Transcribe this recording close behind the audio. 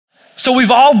So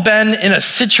we've all been in a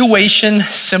situation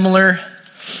similar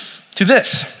to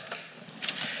this.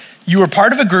 You were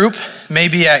part of a group,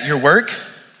 maybe at your work,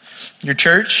 your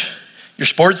church, your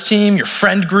sports team, your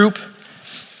friend group,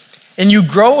 and you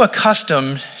grow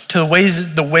accustomed to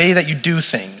the way that you do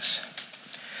things.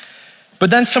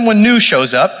 But then someone new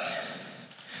shows up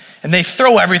and they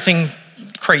throw everything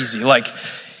crazy. Like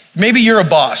maybe you're a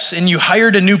boss and you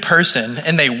hired a new person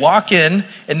and they walk in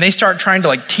and they start trying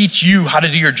to teach you how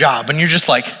to do your job. And you're just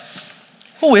like,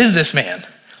 who is this man?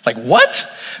 Like what?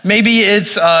 Maybe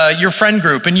it's your friend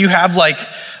group and you have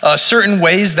certain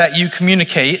ways that you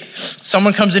communicate.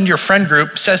 Someone comes into your friend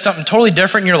group, says something totally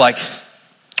different, and you're like,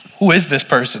 who is this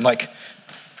person? Like,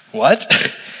 what?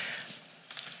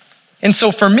 And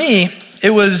so for me, it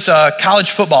was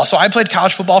college football. So I played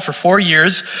college football for 4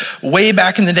 years, way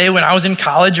back in the day when I was in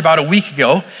college about a week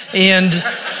ago. And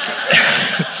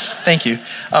thank you.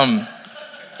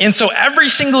 And so every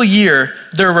single year,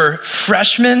 there were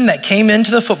freshmen that came into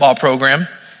the football program,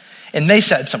 and they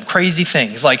said some crazy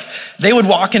things. Like, they would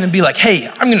walk in and be like, hey,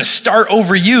 I'm going to start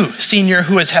over you, senior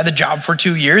who has had the job for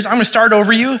 2 years. I'm going to start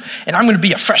over you, and I'm going to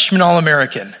be a freshman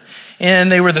All-American.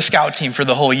 And they were the scout team for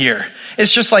the whole year.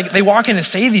 It's just like they walk in and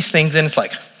say these things, and it's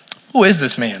like, who is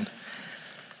this man?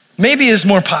 Maybe it's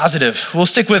more positive. We'll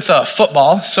stick with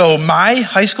football. So my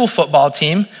high school football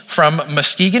team from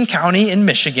Muskegon County in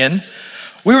Michigan,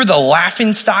 we were the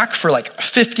laughingstock for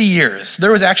 50 years.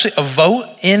 There was actually a vote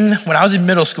when I was in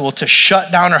middle school to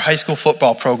shut down our high school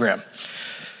football program.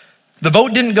 The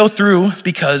vote didn't go through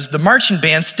because the marching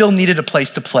band still needed a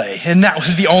place to play. And that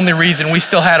was the only reason we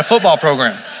still had a football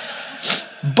program.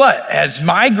 But as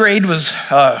my grade was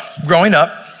growing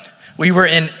up, we were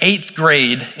in 8th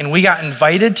grade and we got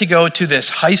invited to go to this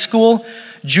high school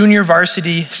junior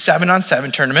varsity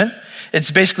 7-on-7 tournament. It's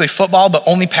basically football, but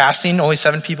only passing, only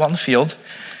 7 people on the field.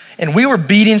 And we were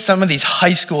beating some of these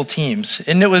high school teams.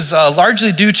 And it was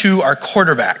largely due to our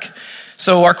quarterback.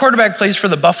 So our quarterback plays for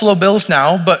the Buffalo Bills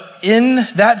now, but in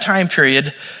that time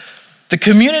period, the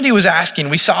community was asking,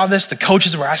 we saw this, the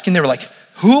coaches were asking, they were like,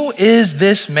 who is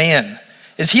this man?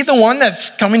 Is he the one that's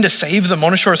coming to save the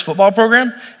Mona Shores football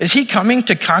program? Is he coming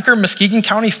to conquer Muskegon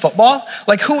County football?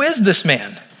 Who is this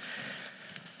man?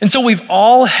 And so we've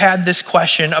all had this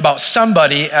question about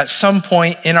somebody at some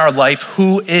point in our life,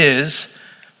 who is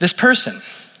this person?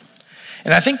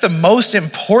 And I think the most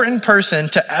important person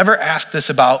to ever ask this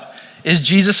about is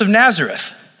Jesus of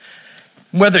Nazareth.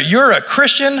 Whether you're a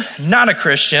Christian, not a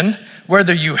Christian,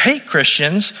 whether you hate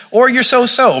Christians or you're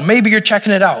so-so, maybe you're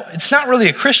checking it out. It's not really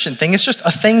a Christian thing, it's just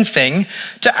a thing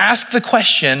to ask the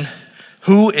question,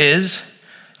 who is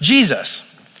Jesus?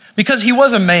 Because he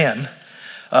was a man.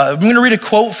 I'm going to read a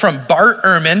quote from Bart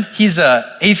Ehrman. He's an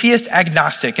atheist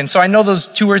agnostic. And so I know those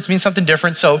two words mean something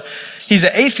different. So he's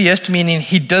an atheist, meaning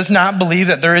he does not believe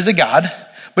that there is a God.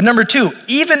 But number 2,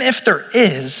 even if there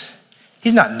is,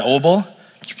 he's not knowable.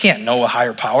 You can't know a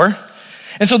higher power.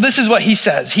 And so this is what he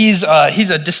says. He's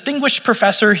a distinguished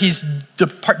professor. He's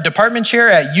department chair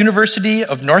at University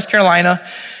of North Carolina.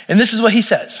 And this is what he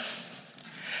says.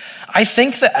 I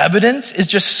think the evidence is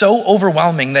just so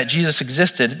overwhelming that Jesus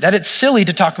existed that it's silly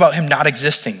to talk about him not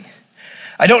existing.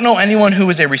 I don't know anyone who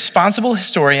is a responsible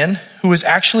historian, who is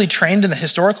actually trained in the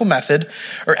historical method,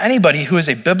 or anybody who is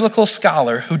a biblical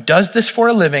scholar who does this for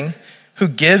a living, who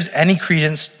gives any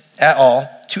credence at all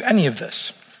to any of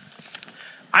this.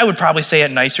 I would probably say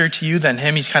it nicer to you than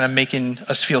him. He's kind of making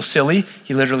us feel silly.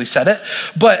 He literally said it.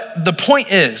 But the point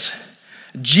is,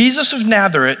 Jesus of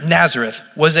Nazareth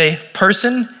was a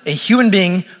person, a human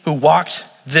being who walked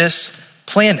this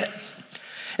planet.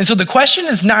 And so the question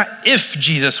is not if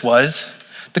Jesus was,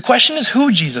 the question is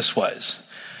who Jesus was.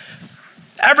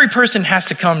 Every person has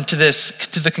to come to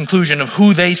the conclusion of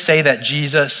who they say that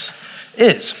Jesus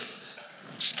is.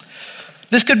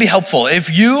 This could be helpful. If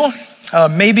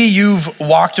maybe you've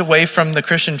walked away from the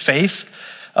Christian faith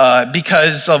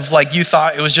because of you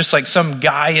thought it was just some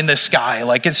guy in the sky,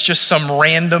 it's just some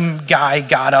random guy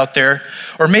God out there.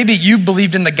 Or maybe you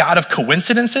believed in the God of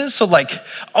coincidences. So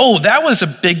oh, that was a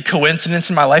big coincidence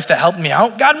in my life that helped me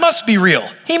out. God must be real.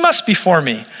 He must be for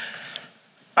me.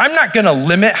 I'm not going to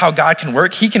limit how God can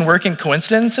work. He can work in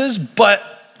coincidences,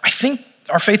 but I think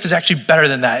our faith is actually better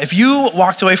than that. If you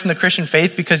walked away from the Christian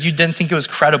faith because you didn't think it was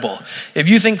credible, if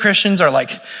you think Christians are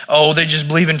oh, they just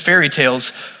believe in fairy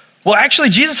tales, well, actually,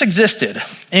 Jesus existed.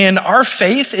 And our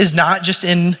faith is not just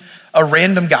in a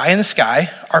random guy in the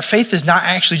sky. Our faith is not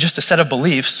actually just a set of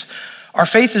beliefs. Our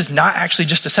faith is not actually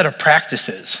just a set of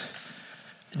practices,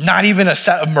 not even a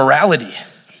set of morality.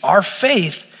 Our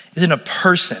faith is in a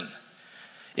person.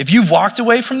 If you've walked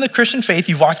away from the Christian faith,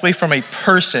 you've walked away from a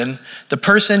person, the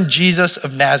person Jesus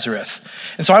of Nazareth.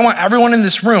 And so I want everyone in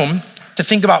this room to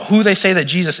think about who they say that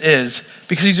Jesus is,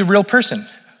 because he's a real person.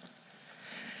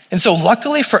 And so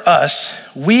luckily for us,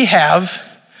 we have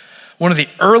one of the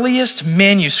earliest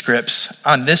manuscripts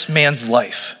on this man's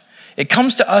life. It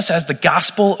comes to us as the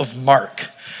Gospel of Mark.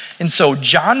 And so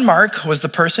John Mark was the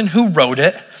person who wrote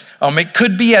it. It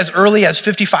could be as early as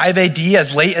 55 AD,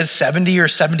 as late as 70 or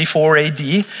 74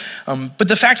 AD. But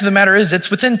the fact of the matter is,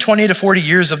 it's within 20 to 40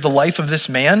 years of the life of this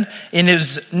man. And it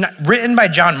was written by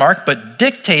John Mark, but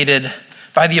dictated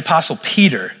by the Apostle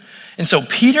Peter. And so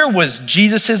Peter was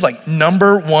Jesus's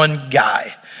number one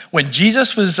guy. When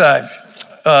Jesus was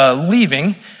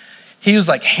leaving, he was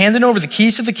handing over the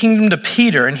keys to the kingdom to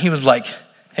Peter, and he was like,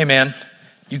 hey man,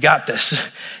 you got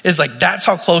this. It's that's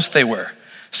how close they were.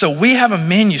 So we have a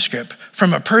manuscript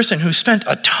from a person who spent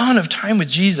a ton of time with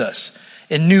Jesus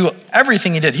and knew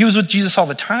everything he did. He was with Jesus all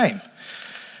the time.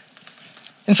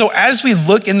 And so as we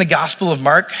look in the Gospel of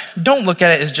Mark, don't look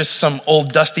at it as just some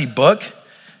old dusty book.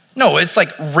 No, it's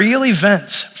real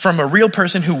events from a real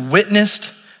person who witnessed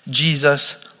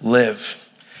Jesus live.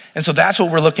 And so that's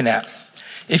what we're looking at.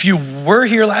 If you were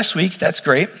here last week, that's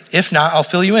great. If not, I'll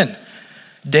fill you in.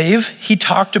 Dave, he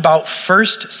talked about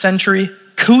first century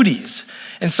cooties.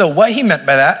 And so what he meant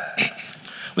by that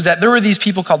was that there were these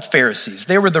people called Pharisees.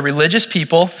 They were the religious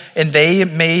people, and they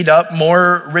made up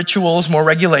more rituals, more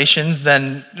regulations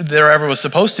than there ever was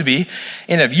supposed to be.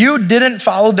 And if you didn't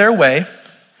follow their way,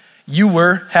 you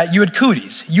had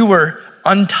cooties. You were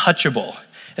untouchable.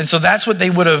 And so that's what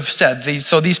they would have said.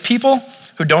 These people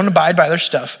who don't abide by their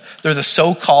stuff, they're the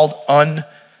so-called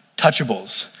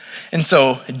untouchables. And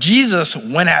so Jesus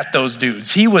went at those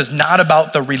dudes. He was not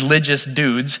about the religious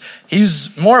dudes. He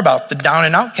was more about the down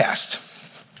and outcast.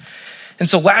 And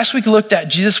so last week we looked at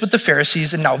Jesus with the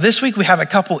Pharisees, and now this week we have a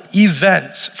couple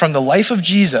events from the life of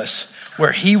Jesus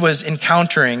where he was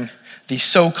encountering the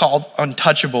so-called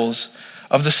untouchables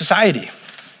of the society.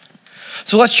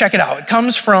 So let's check it out. It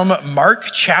comes from Mark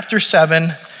chapter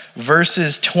 7,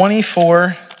 verses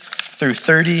 24 through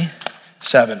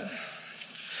 37.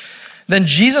 Then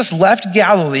Jesus left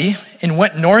Galilee and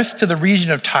went north to the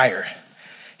region of Tyre.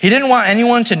 He didn't want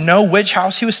anyone to know which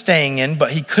house he was staying in,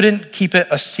 but he couldn't keep it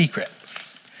a secret.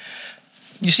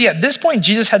 You see, at this point,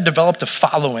 Jesus had developed a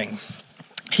following.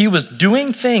 He was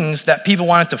doing things that people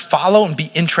wanted to follow and be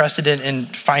interested in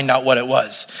and find out what it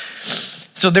was.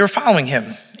 So they were following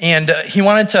him, and he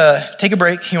wanted to take a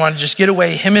break. He wanted to just get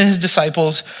away, him and his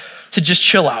disciples, to just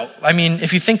chill out. I mean,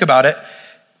 if you think about it,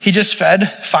 he just fed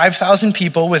 5,000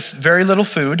 people with very little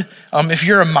food. If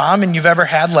you're a mom and you've ever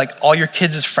had all your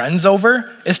kids' friends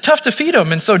over, it's tough to feed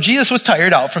them. And so Jesus was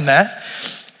tired out from that.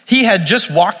 He had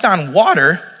just walked on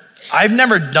water. I've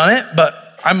never done it,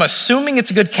 but I'm assuming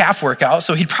it's a good calf workout.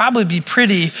 So he'd probably be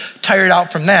pretty tired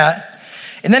out from that.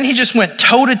 And then he just went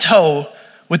toe to toe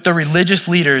with the religious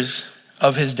leaders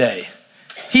of his day.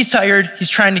 He's tired. He's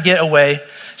trying to get away.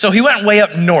 So he went way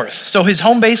up north. So his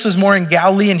home base was more in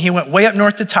Galilee, and he went way up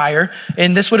north to Tyre,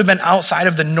 and this would have been outside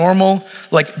of the normal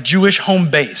Jewish home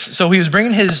base. So he was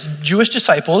bringing his Jewish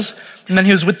disciples, and then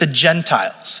he was with the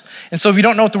Gentiles. And so if you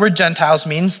don't know what the word Gentiles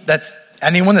means, that's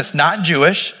anyone that's not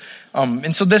Jewish.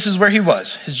 And so this is where he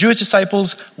was, his Jewish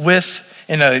disciples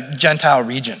in a Gentile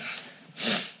region.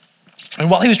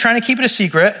 And while he was trying to keep it a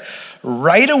secret,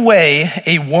 right away,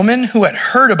 a woman who had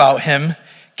heard about him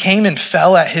came and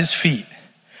fell at his feet.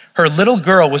 Her little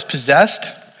girl was possessed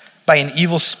by an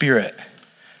evil spirit.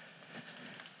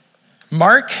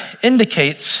 Mark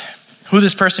indicates who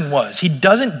this person was. He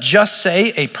doesn't just say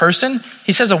a person,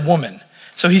 he says a woman.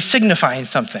 So he's signifying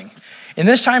something. In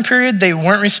this time period, they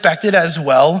weren't respected as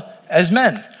well as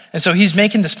men. And so he's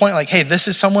making this point hey, this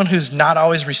is someone who's not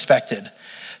always respected.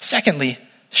 Secondly,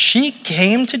 she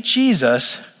came to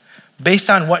Jesus based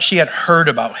on what she had heard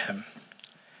about him.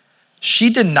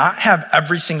 She did not have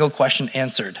every single question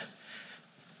answered.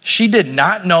 She did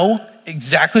not know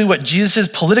exactly what Jesus'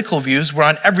 political views were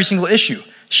on every single issue.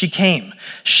 She came.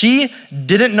 She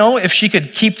didn't know if she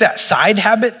could keep that side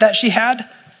habit that she had.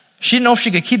 She didn't know if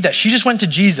she could keep that. She just went to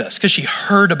Jesus because she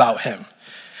heard about him.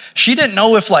 She didn't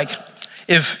know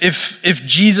if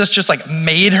Jesus just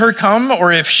made her come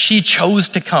or if she chose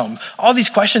to come. All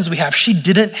these questions we have, she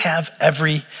didn't have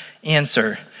every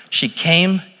answer. She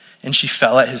came and she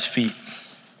fell at his feet.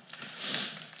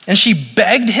 And she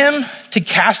begged him to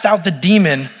cast out the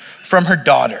demon from her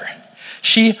daughter.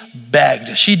 She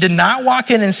begged. She did not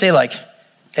walk in and say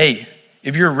hey,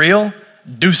 if you're real,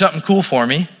 do something cool for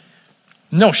me.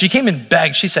 No, she came and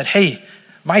begged. She said, hey,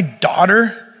 my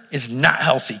daughter is not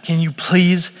healthy. Can you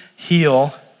please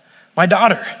heal my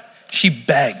daughter? she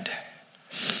begged.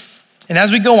 And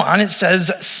as we go on, it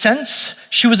says, since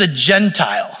she was a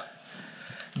Gentile,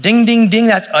 ding, ding, ding,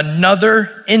 that's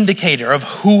another indicator of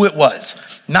who it was.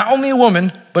 Not only a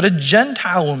woman, but a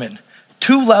Gentile woman.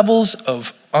 2 levels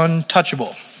of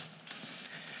untouchable.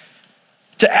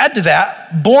 To add to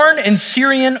that, born in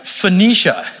Syrian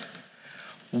Phoenicia.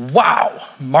 Wow,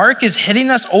 Mark is hitting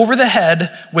us over the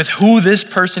head with who this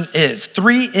person is.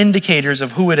 3 indicators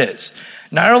of who it is.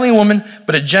 Not only a woman,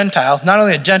 but a Gentile. Not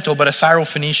only a Gentile, but a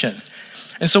Syro-Phoenician.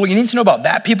 And so what you need to know about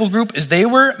that people group is they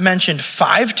were mentioned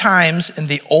 5 times in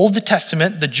the Old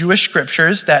Testament, the Jewish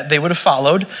scriptures that they would have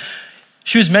followed.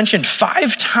 She was mentioned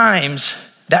 5 times,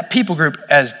 that people group,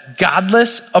 as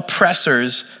godless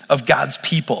oppressors of God's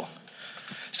people.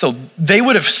 So they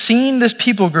would have seen this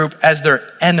people group as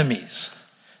their enemies.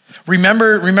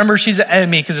 Remember she's an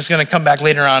enemy because it's going to come back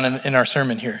later on in our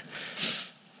sermon here.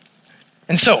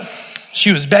 And so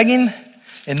she was begging,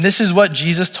 and this is what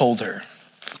Jesus told her.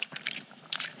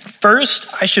 First,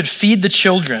 I should feed the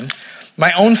children,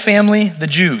 my own family, the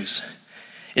Jews.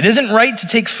 It isn't right to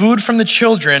take food from the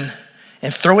children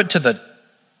and throw it to the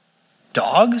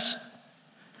dogs.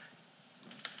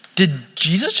 Did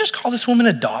Jesus just call this woman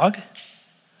a dog?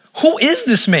 Who is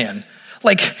this man?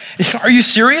 Like, are you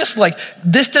serious? Like,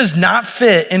 this does not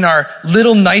fit in our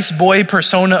little nice boy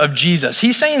persona of Jesus.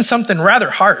 He's saying something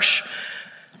rather harsh.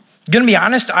 Gonna be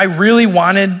honest, I really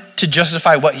wanted to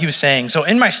justify what he was saying. So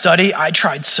in my study, I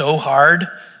tried so hard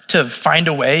to find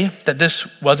a way that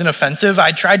this wasn't offensive.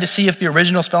 I tried to see if the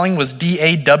original spelling was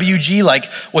D-A-W-G,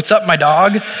 like, what's up, my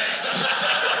dog?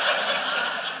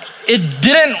 It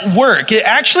didn't work. It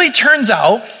actually turns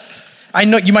out, I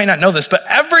know you might not know this, but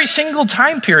every single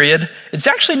time period, it's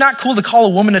actually not cool to call a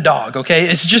woman a dog, okay?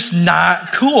 It's just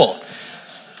not cool.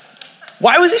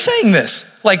 Why was he saying this?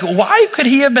 Like, why could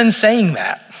he have been saying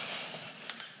that?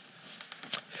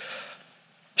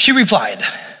 She replied,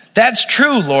 that's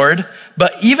true, Lord,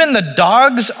 but even the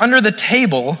dogs under the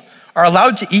table are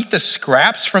allowed to eat the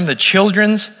scraps from the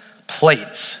children's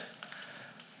plates.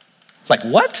 Like,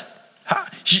 what?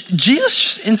 Jesus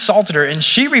just insulted her, and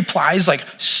she replies like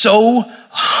so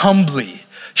humbly.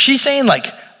 She's saying like,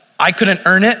 I couldn't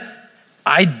earn it.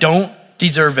 I don't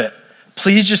deserve it.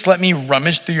 Please just let me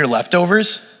rummage through your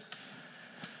leftovers.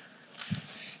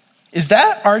 Is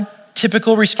that our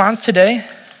typical response today?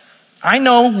 I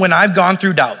know when I've gone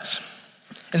through doubts,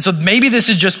 and so maybe this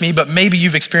is just me, but maybe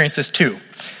you've experienced this too.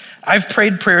 I've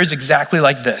prayed prayers exactly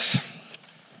like this.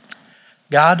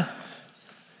 God,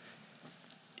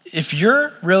 if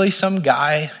you're really some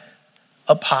guy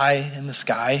up high in the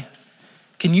sky,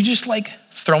 can you just like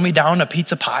throw me down a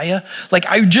pizza pie? Like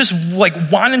I just like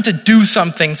want him to do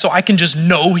something so I can just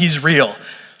know he's real.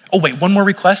 Oh wait, one more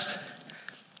request.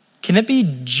 Can it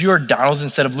be Giordano's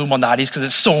instead of Lou Malnati's? Because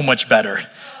it's so much better.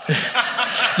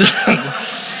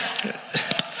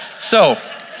 So,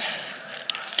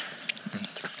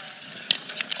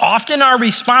 often our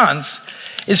response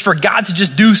is for God to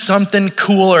just do something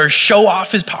cool or show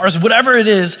off his powers, whatever it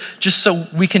is, just so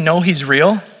we can know he's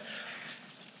real.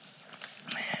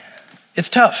 It's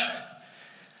tough.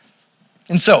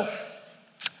 And so,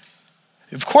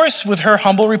 of course, with her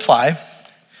humble reply,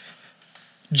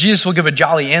 Jesus will give a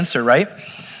jolly answer, right?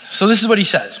 So this is what he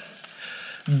says.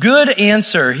 Good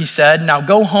answer, he said, now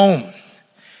go home.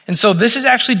 And so this is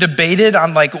actually debated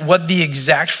on like what the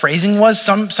exact phrasing was.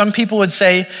 Some people would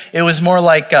say it was more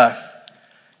like,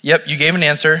 yep, you gave an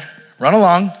answer, run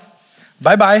along,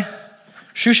 bye-bye,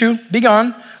 shoo-shoo, be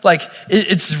gone. Like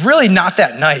it's really not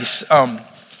that nice.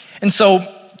 And so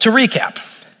to recap,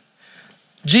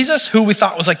 Jesus, who we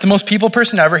thought was like the most people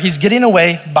person ever, he's getting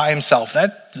away by himself.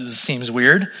 That seems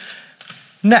weird.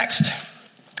 Next,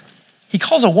 he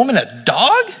calls a woman a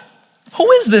dog?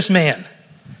 Who is this man?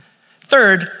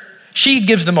 Third, she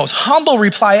gives the most humble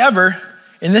reply ever,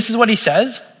 and this is what he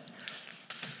says.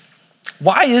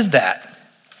 Why is that?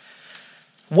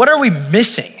 What are we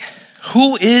missing?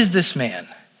 Who is this man?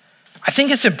 I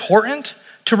think it's important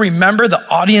to remember the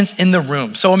audience in the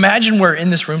room. So imagine we're in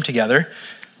this room together,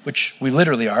 which we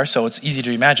literally are, so it's easy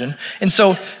to imagine. And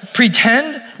so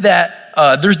pretend that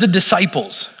there's the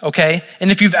disciples, okay? And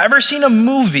if you've ever seen a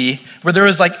movie where there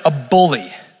was like a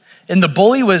bully, and the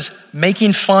bully was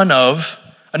making fun of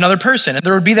another person, and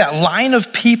there would be that line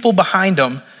of people behind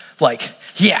him like,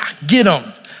 yeah, get him.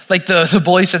 Like the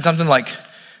bully said something like,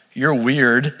 you're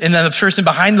weird. And then the person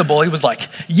behind the bully was like,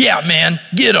 yeah, man,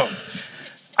 get him.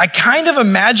 I kind of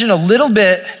imagine a little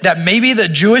bit that maybe the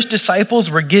Jewish disciples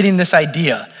were getting this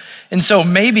idea. And so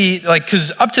maybe like,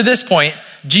 because up to this point,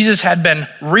 Jesus had been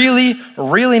really,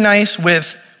 really nice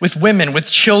with women, with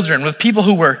children, with people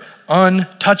who were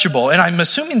untouchable. And I'm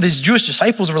assuming these Jewish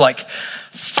disciples were like,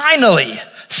 finally,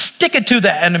 stick it to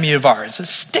the enemy of ours.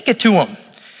 Stick it to him.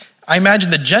 I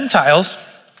imagine the Gentiles,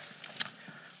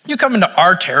 you come into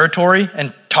our territory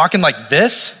and talking like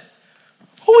this?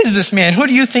 Who is this man? Who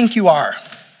do you think you are?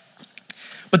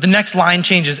 But the next line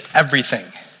changes everything.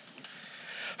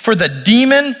 For the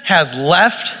demon has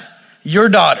left your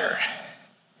daughter.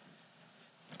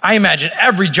 I imagine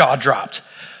every jaw dropped.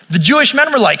 The Jewish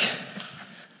men were like,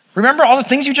 remember all the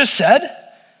things you just said?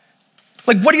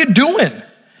 Like, what are you doing?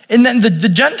 And then the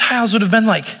Gentiles would have been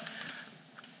like,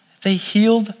 they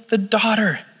healed the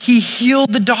daughter. He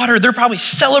healed the daughter. They're probably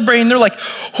celebrating. They're like,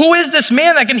 who is this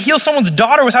man that can heal someone's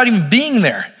daughter without even being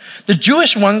there? The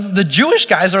Jewish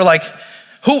guys are like,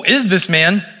 who is this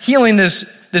man healing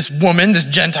this woman, this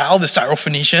Gentile, this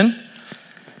Syrophoenician?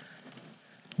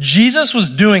 Jesus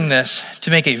was doing this to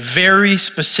make a very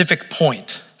specific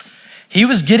point. He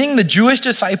was getting the Jewish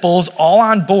disciples all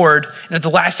on board, and at the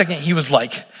last second, he was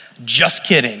like, just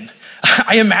kidding.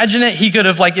 I imagine it, he could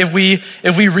have, like, if we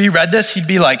reread this, he'd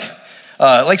be like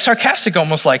sarcastic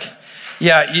almost, like,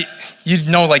 yeah,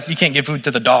 you know, like, you can't give food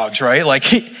to the dogs, right?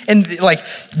 Like, and like,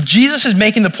 Jesus is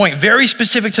making the point very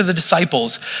specific to the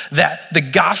disciples that the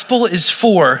gospel is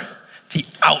for the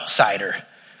outsider.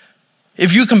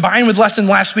 If you combine with lesson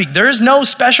last week, there's no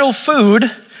special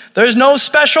food, there's no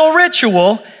special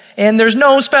ritual, and there's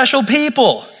no special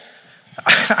people.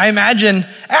 I imagine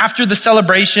after the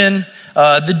celebration,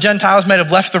 the Gentiles might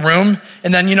have left the room,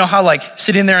 and then you know how, like,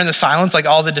 sitting there in the silence, like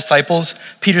all the disciples,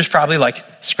 Peter's probably like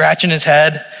scratching his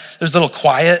head. There's a little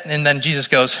quiet, and then Jesus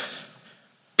goes,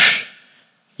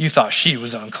 you thought she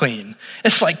was unclean.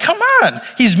 It's like, come on.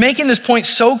 He's making this point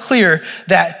so clear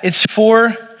that it's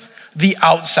for the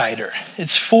outsider.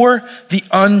 It's for the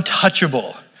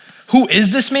untouchable. Who is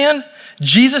this man?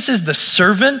 Jesus is the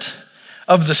servant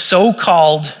of the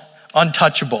so-called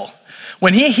untouchable.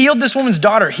 When he healed this woman's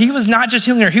daughter, he was not just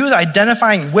healing her, he was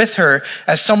identifying with her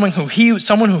as someone who he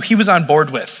was on board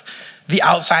with, the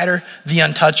outsider, the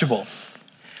untouchable.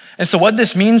 And so what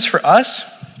this means for us,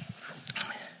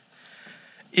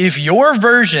 if your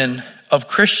version of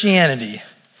Christianity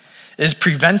is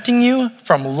preventing you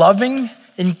from loving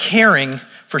and caring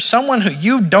for someone who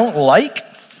you don't like,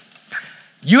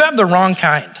 you have the wrong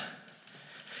kind.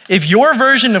 If your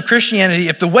version of Christianity,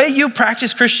 if the way you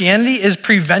practice Christianity is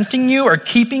preventing you or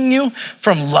keeping you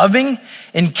from loving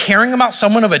and caring about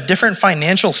someone of a different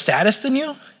financial status than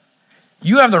you,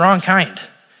 you have the wrong kind.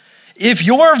 If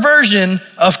your version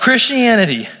of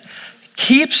Christianity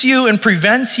keeps you and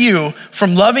prevents you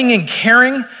from loving and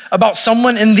caring about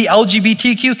someone in the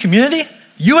LGBTQ community,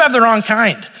 you have the wrong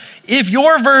kind. If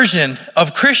your version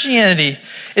of Christianity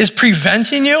is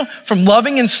preventing you from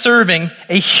loving and serving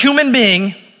a human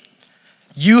being,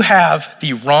 you have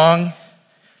the wrong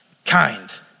kind.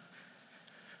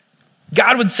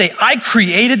 God would say, I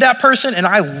created that person and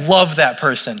I love that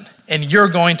person, and you're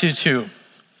going to too.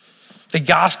 The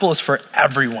gospel is for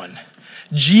everyone.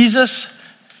 Jesus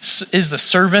is the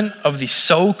servant of the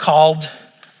so-called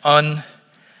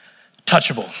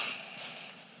untouchable.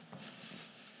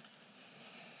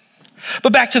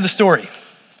 But back to the story.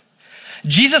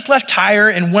 Jesus left Tyre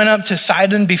and went up to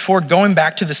Sidon before going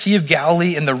back to the Sea of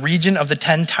Galilee in the region of the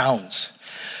 10 towns.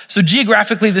 So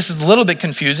geographically, this is a little bit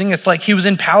confusing. It's like he was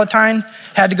in Palatine,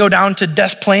 had to go down to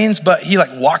Des Plaines, but he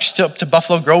walked up to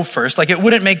Buffalo Grove first. It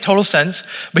wouldn't make total sense,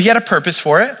 but he had a purpose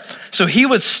for it. So he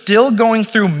was still going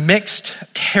through mixed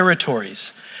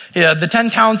territories. Yeah, the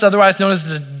 10 towns, otherwise known as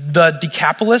the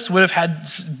Decapolis, would have had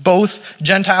both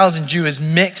Gentiles and Jews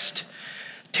mixed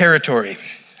territory.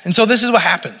 And so this is what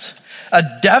happens. A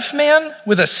deaf man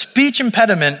with a speech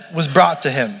impediment was brought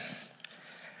to him.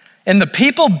 And the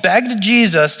people begged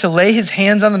Jesus to lay his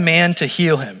hands on the man to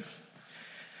heal him.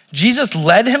 Jesus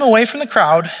led him away from the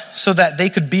crowd so that they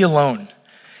could be alone.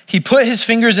 He put his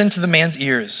fingers into the man's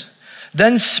ears.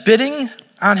 Then, spitting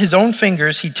on his own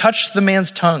fingers, he touched the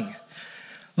man's tongue.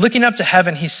 Looking up to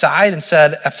heaven, he sighed and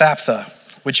said, Ephphatha,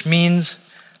 which means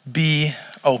be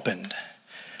opened.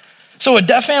 So a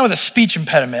deaf man with a speech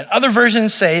impediment. Other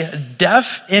versions say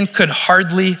deaf and could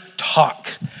hardly talk.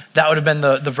 That would have been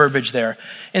the verbiage there.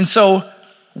 And so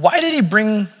why did he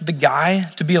bring the guy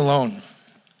to be alone?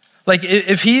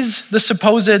 If he's the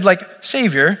supposed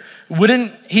savior,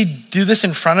 wouldn't he do this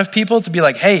in front of people to be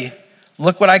like, hey,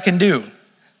 look what I can do?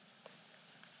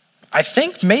 I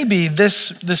think maybe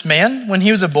this man, when he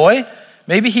was a boy,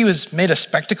 maybe he was made a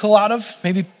spectacle out of.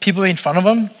 Maybe people made fun of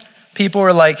him. People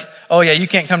were like, oh yeah, you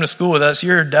can't come to school with us.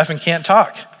 You're deaf and can't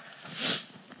talk.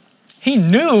 He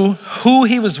knew who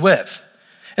he was with.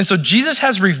 And so Jesus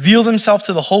has revealed himself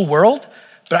to the whole world,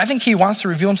 but I think he wants to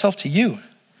reveal himself to you.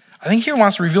 I think he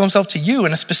wants to reveal himself to you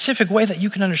in a specific way that you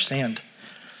can understand.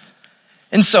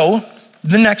 And so,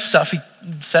 the next stuff he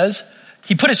says,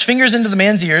 he put his fingers into the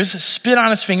man's ears, spit on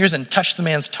his fingers, and touched the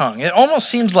man's tongue. It almost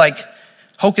seems like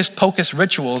hocus pocus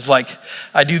rituals, like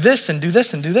I do this and do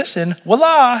this and do this, and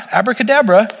voila,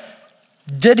 abracadabra.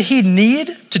 Did he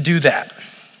need to do that?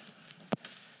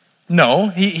 No,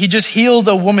 he just healed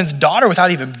a woman's daughter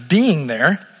without even being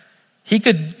there. He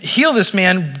could heal this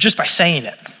man just by saying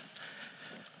it.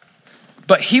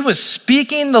 But he was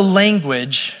speaking the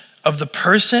language of the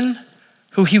person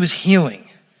who he was healing.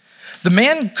 The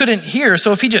man couldn't hear,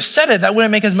 so if he just said it, that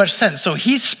wouldn't make as much sense. So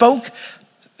he spoke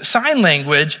sign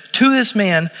language to this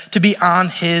man to be on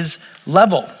his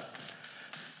level.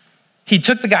 He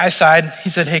took the guy aside. He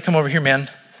said, hey, come over here, man.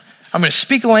 I'm going to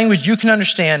speak a language you can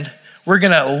understand. We're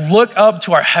going to look up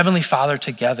to our Heavenly Father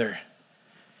together.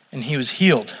 And he was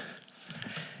healed.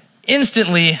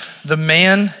 Instantly, the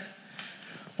man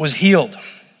was healed.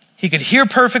 He could hear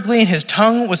perfectly and his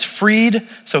tongue was freed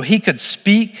so he could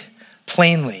speak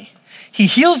plainly. He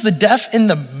heals the deaf and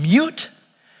the mute.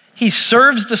 He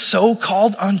serves the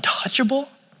so-called untouchable.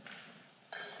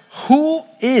 Who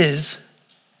is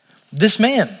this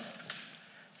man?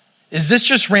 Is this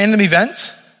just random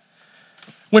events?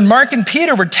 When Mark and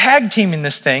Peter were tag teaming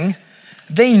this thing,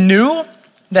 they knew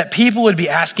that people would be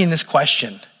asking this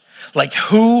question. Like,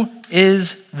 who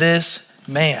is this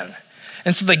man?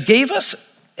 And so they gave us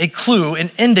a clue,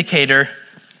 an indicator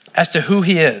as to who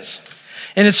he is.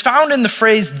 And it's found in the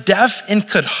phrase deaf and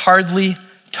could hardly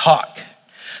talk.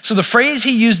 So the phrase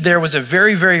he used there was a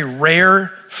very, very rare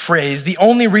phrase. The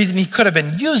only reason he could have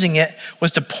been using it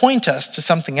was to point us to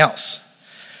something else.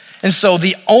 And so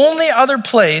the only other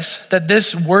place that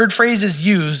this word phrase is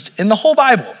used in the whole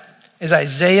Bible is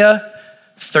Isaiah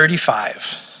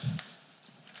 35.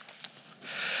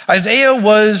 Isaiah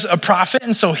was a prophet,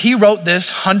 and so he wrote this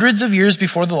hundreds of years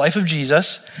before the life of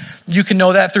Jesus. You can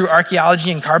know that through archaeology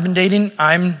and carbon dating.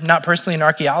 I'm not personally an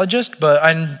archaeologist,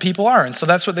 but people are, and so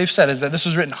that's what they've said, is that this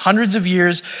was written hundreds of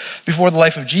years before the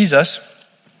life of Jesus.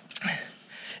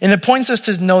 And it points us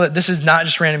to know that this is not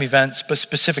just random events, but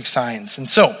specific signs. And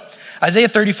so, Isaiah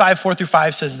 35,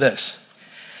 4-5 says this,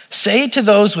 say to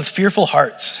those with fearful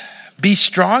hearts, be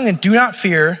strong and do not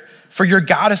fear, for your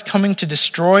God is coming to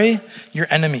destroy your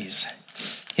enemies.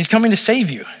 He's coming to save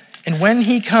you. And when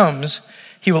he comes,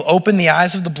 he will open the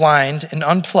eyes of the blind and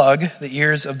unplug the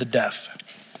ears of the deaf.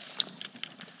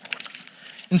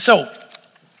 And so,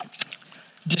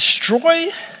 destroy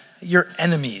your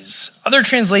enemies. Other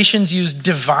translations use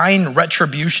divine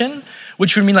retribution,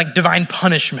 which would mean like divine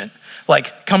punishment.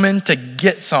 Like coming to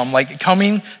get some, like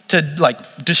coming to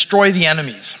like destroy the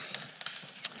enemies.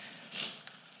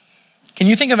 Can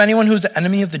you think of anyone who's the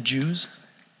enemy of the Jews?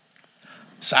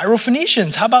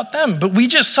 Syrophoenicians, how about them? But we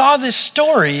just saw this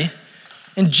story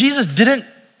and Jesus didn't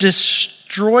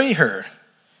destroy her.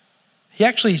 He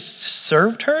actually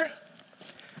served her.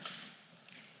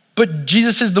 But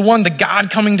Jesus is the one, the God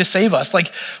coming to save us.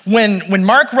 Like when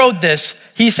Mark wrote this,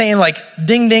 he's saying like,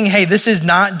 ding, ding, hey, this is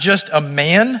not just a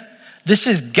man. This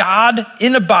is God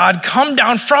in a bod, come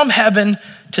down from heaven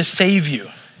to save you.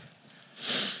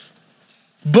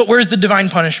 But where's the divine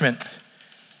punishment?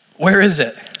 Where is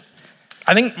it?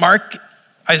 I think Mark,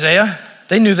 Isaiah,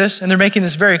 they knew this and they're making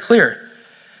this very clear.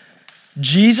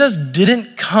 Jesus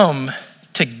didn't come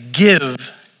to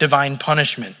give divine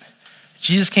punishment.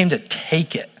 Jesus came to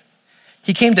take it.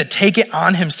 He came to take it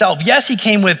on himself. Yes, he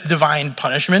came with divine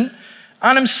punishment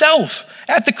on himself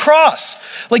at the cross.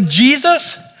 Like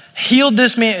Jesus healed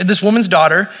this woman's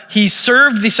daughter. He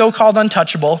served the so-called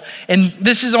untouchable. And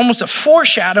this is almost a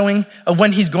foreshadowing of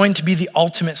when he's going to be the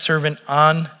ultimate servant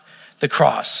on the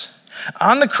cross.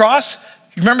 On the cross,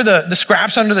 you remember the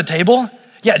scraps under the table?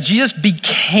 Yeah, Jesus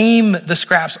became the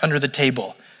scraps under the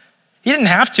table. He didn't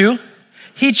have to.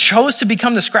 He chose to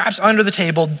become the scraps under the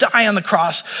table, die on the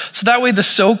cross, so that way the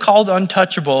so-called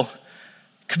untouchable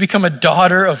could become a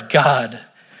daughter of God.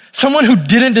 Someone who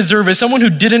didn't deserve it, someone who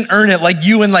didn't earn it like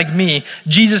you and like me.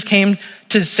 Jesus came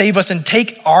to save us and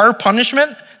take our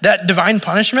punishment, that divine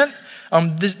punishment.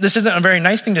 This isn't a very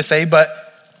nice thing to say, but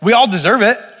we all deserve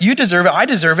it. You deserve it. I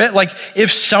deserve it. Like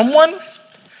if someone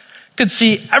could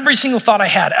see every single thought I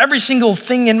had, every single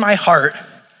thing in my heart,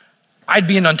 I'd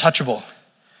be an untouchable.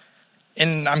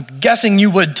 And I'm guessing you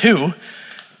would too.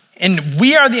 And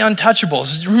we are the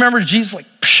untouchables. Remember Jesus like,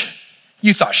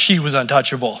 you thought she was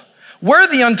untouchable. We're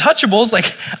the untouchables.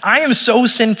 Like, I am so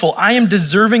sinful. I am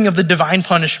deserving of the divine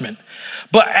punishment.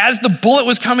 But as the bullet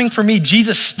was coming for me,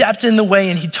 Jesus stepped in the way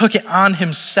and he took it on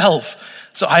himself.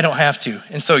 So I don't have to.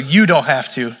 And so you don't have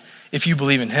to if you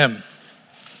believe in him.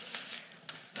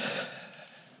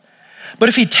 But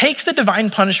if he takes the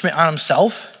divine punishment on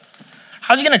himself,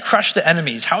 how's he going to crush the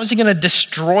enemies? How is he going to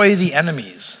destroy the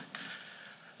enemies?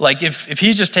 Like if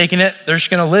he's just taking it, they're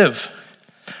just going to live.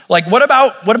 Like what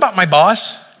about my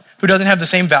boss who doesn't have the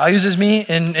same values as me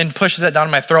and pushes that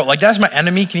down my throat? Like that's my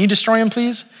enemy. Can you destroy him,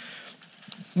 please?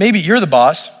 Maybe you're the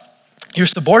boss. Your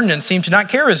subordinates seem to not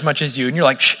care as much as you. And you're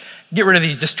like, get rid of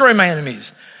these, destroy my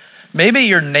enemies. Maybe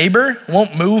your neighbor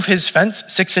won't move his fence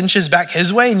 6 inches back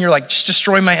his way, and you're like, just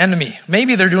destroy my enemy.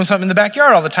 Maybe they're doing something in the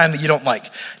backyard all the time that you don't like.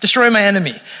 Destroy my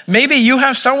enemy. Maybe you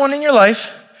have someone in your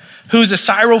life who's a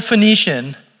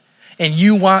Syrophoenician, and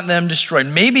you want them destroyed.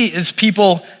 Maybe it's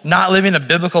people not living a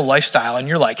biblical lifestyle, and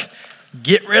you're like,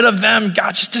 get rid of them.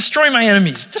 God, just destroy my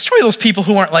enemies. Destroy those people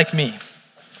who aren't like me.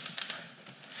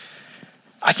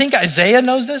 I think Isaiah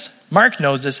knows this, Mark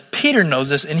knows this, Peter knows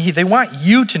this, and they want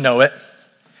you to know it.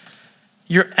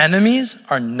 Your enemies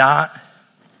are not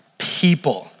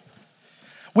people.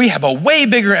 We have a way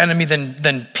bigger enemy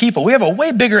than people. We have a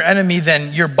way bigger enemy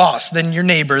than your boss, than your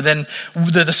neighbor, than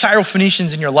the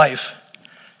Syrophoenicians in your life.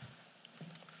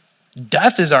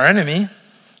 Death is our enemy.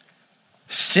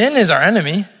 Sin is our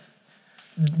enemy.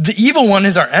 The evil one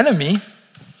is our enemy.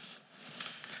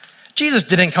 Jesus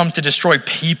didn't come to destroy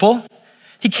people.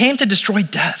 He came to destroy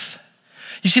death.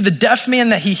 You see, the deaf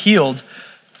man that he healed,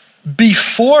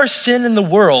 before sin in the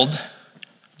world,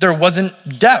 there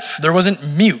wasn't deaf, there wasn't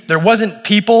mute, there wasn't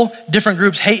people, different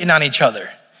groups hating on each other.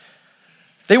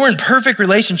 They were in perfect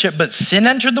relationship, but sin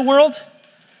entered the world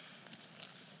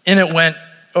and it went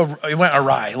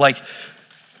awry. Like,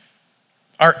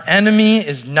 our enemy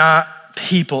is not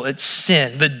people, it's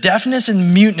sin. The deafness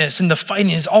and muteness and the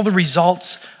fighting is all the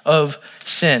results of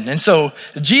sin. And so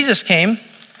Jesus came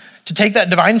to take that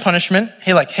divine punishment.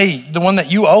 Hey, the one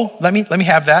that you owe, let me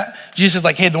have that. Jesus is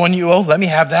like, hey, the one you owe, let me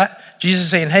have that. Jesus is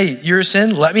saying, hey, you're a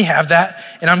sin, let me have that.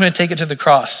 And I'm going to take it to the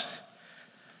cross.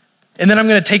 And then I'm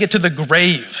going to take it to the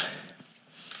grave.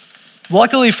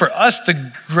 Luckily for us,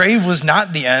 the grave was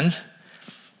not the end.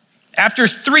 After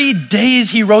 3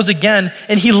 days, he rose again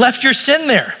and he left your sin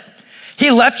there. He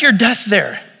left your death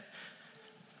there.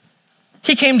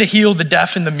 He came to heal the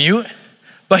deaf and the mute,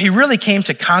 but he really came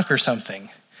to conquer something.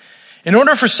 In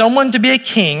order for someone to be a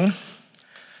king,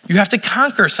 you have to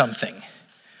conquer something.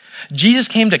 Jesus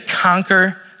came to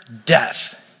conquer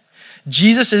death.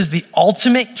 Jesus is the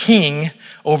ultimate king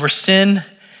over sin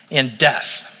and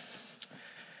death.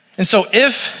 And so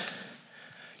if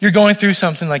you're going through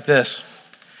something like this,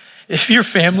 if your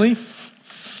family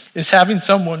is having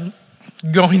someone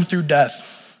going through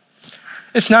death,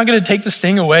 it's not going to take the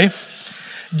sting away.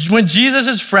 When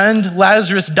Jesus' friend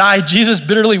Lazarus died, Jesus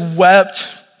bitterly wept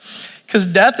because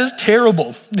death is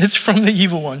terrible. It's from the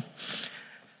evil one.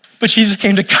 But Jesus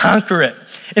came to conquer it.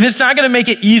 And it's not going to make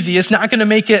it easy. It's not going to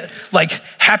make it like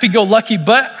happy-go-lucky,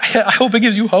 but I hope it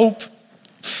gives you hope.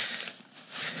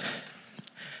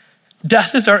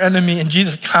 Death is our enemy and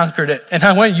Jesus conquered it. And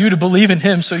I want you to believe in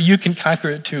him so you can conquer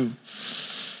it too.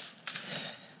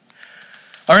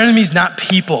 Our enemy is not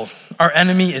people. Our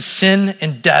enemy is sin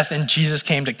and death, and Jesus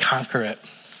came to conquer it.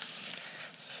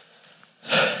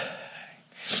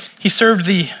 He served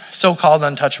the so-called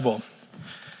untouchable.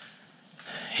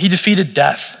 He defeated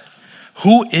death.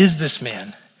 Who is this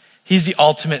man? He's the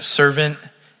ultimate servant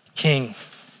king.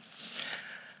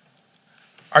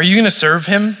 Are you going to serve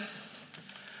him?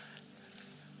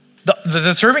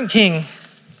 The servant king,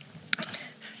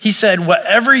 he said,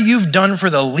 whatever you've done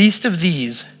for the least of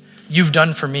these, you've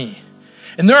done for me.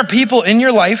 And there are people in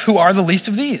your life who are the least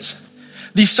of these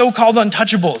so-called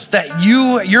untouchables that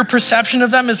your perception of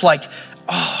them is like,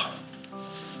 oh,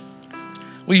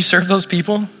 will you serve those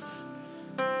people?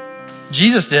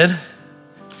 Jesus did.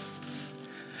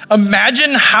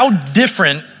 Imagine how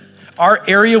different our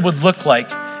area would look like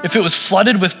if it was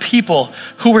flooded with people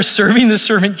who were serving the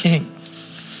servant king.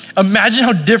 Imagine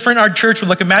how different our church would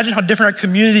look. Imagine how different our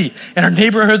community and our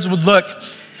neighborhoods would look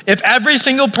if every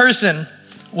single person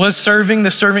was serving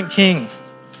the servant king.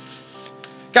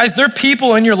 Guys, there are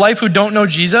people in your life who don't know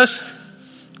Jesus,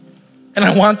 and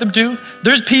I want them to.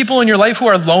 There's people in your life who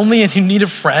are lonely and who need a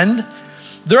friend.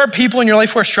 There are people in your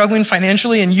life who are struggling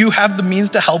financially and you have the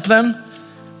means to help them.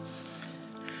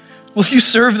 Will you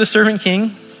serve the servant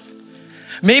king?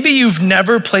 Maybe you've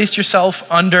never placed yourself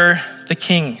under the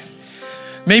king.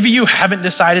 Maybe you haven't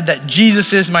decided that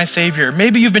Jesus is my savior.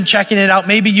 Maybe you've been checking it out.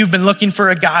 Maybe you've been looking for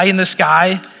a guy in the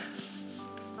sky.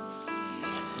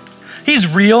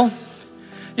 He's real.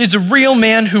 He's a real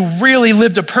man who really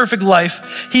lived a perfect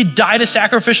life. He died a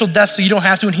sacrificial death so you don't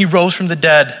have to, and he rose from the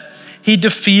dead. He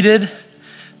defeated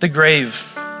the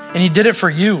grave, and he did it for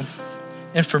you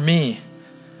and for me.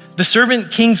 The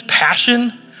servant king's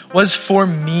passion was for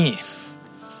me.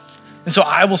 And so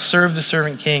I will serve the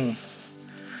servant king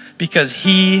because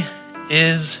he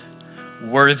is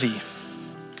worthy.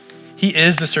 He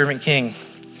is the servant king.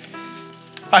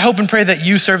 I hope and pray that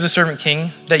you serve the servant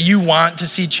king, that you want to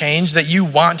see change, that you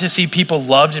want to see people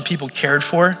loved and people cared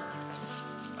for.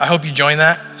 I hope you join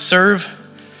that. Serve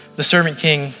the servant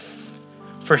king,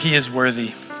 for he is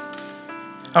worthy.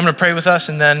 I'm going to pray with us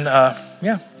and then,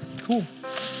 cool.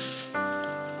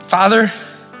 Father,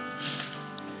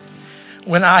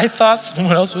 when I thought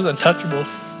someone else was untouchable,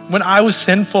 when I was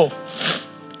sinful,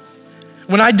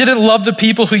 when I didn't love the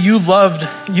people who you loved,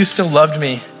 you still loved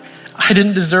me. I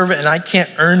didn't deserve it and I can't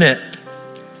earn it.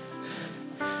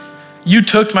 You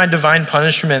took my divine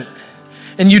punishment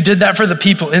and you did that for the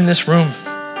people in this room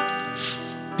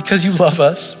because you love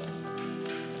us.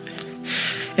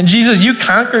 And Jesus, you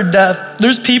conquered death.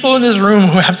 There's people in this room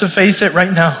who have to face it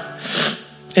right now.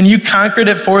 And you conquered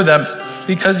it for them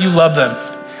because you love them.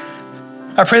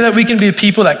 I pray that we can be a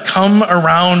people that come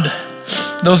around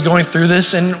those going through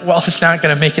this, and while it's not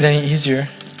going to make it any easier,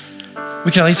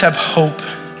 we can at least have hope.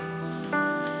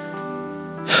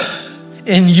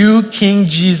 In you, King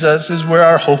Jesus, is where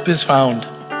our hope is found.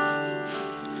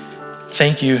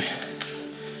 Thank you.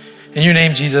 In your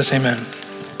name, Jesus, amen.